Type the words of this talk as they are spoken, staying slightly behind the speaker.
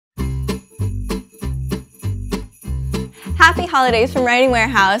Happy holidays from Riding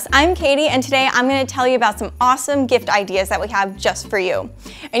Warehouse. I'm Katie, and today I'm going to tell you about some awesome gift ideas that we have just for you.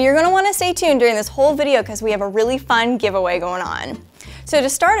 And you're going to want to stay tuned during this whole video because we have a really fun giveaway going on. So to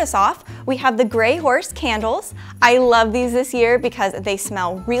start us off, we have the Gray Horse candles. I love these this year because they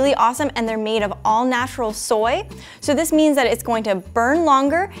smell really awesome and they're made of all natural soy. So this means that it's going to burn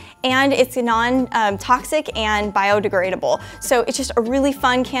longer and it's non-toxic and biodegradable. So it's just a really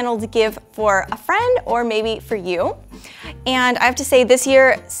fun candle to give for a friend or maybe for you. And I have to say this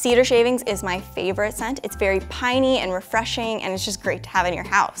year, cedar shavings is my favorite scent. It's very piney and refreshing and it's just great to have in your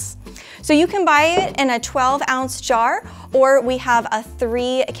house. So you can buy it in a 12-ounce jar, or we have a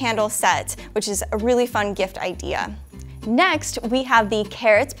 3-candle set, which is a really fun gift idea. Next, we have the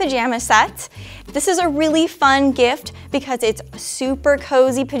Carrots Pajama Set. This is a really fun gift because it's super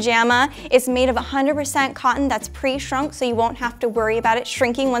cozy pajama. It's made of 100% cotton that's pre-shrunk, so you won't have to worry about it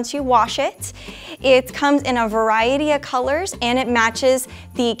shrinking once you wash it. It comes in a variety of colors and it matches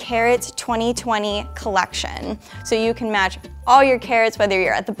the Carrots 2020 collection. So you can match all your carrots whether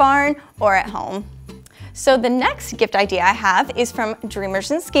you're at the barn or at home. So the next gift idea I have is from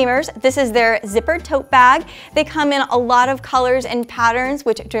Dreamers and Schemers. This is their zipper tote bag. They come in a lot of colors and patterns,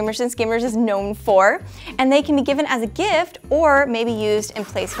 which Dreamers and Schemers is known for. And they can be given as a gift or maybe used in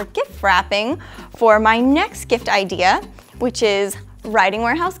place for gift wrapping for my next gift idea, which is Riding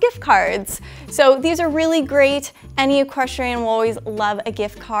Warehouse gift cards. So these are really great. Any equestrian will always love a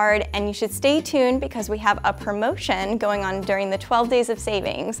gift card, and you should stay tuned because we have a promotion going on during the 12 days of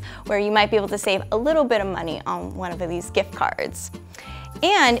savings where you might be able to save a little bit of money on one of these gift cards.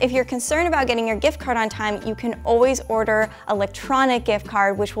 And if you're concerned about getting your gift card on time, you can always order electronic gift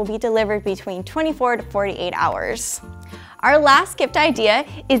card, which will be delivered between 24 to 48 hours. Our last gift idea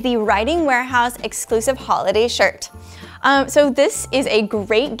is the Riding Warehouse exclusive holiday shirt. So this is a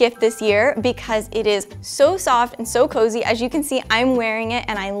great gift this year because it is so soft and so cozy. As you can see, I'm wearing it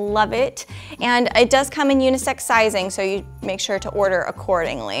and I love it. And it does come in unisex sizing, so you make sure to order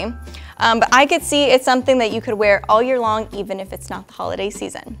accordingly. But I could see it's something that you could wear all year long, even if it's not the holiday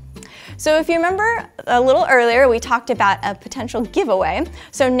season. So if you remember a little earlier, we talked about a potential giveaway.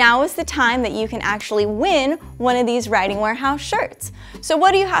 So now is the time that you can actually win one of these Riding Warehouse shirts. So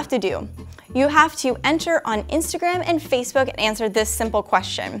what do you have to do? You have to enter on Instagram and Facebook and answer this simple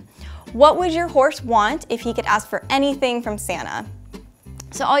question. What would your horse want if he could ask for anything from Santa?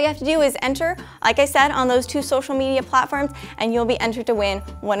 So all you have to do is enter, like I said, on those 2 social media platforms, and you'll be entered to win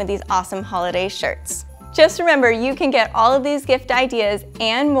one of these awesome holiday shirts. Just remember, you can get all of these gift ideas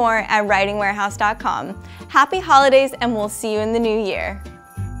and more at ridingwarehouse.com. Happy holidays, and we'll see you in the new year.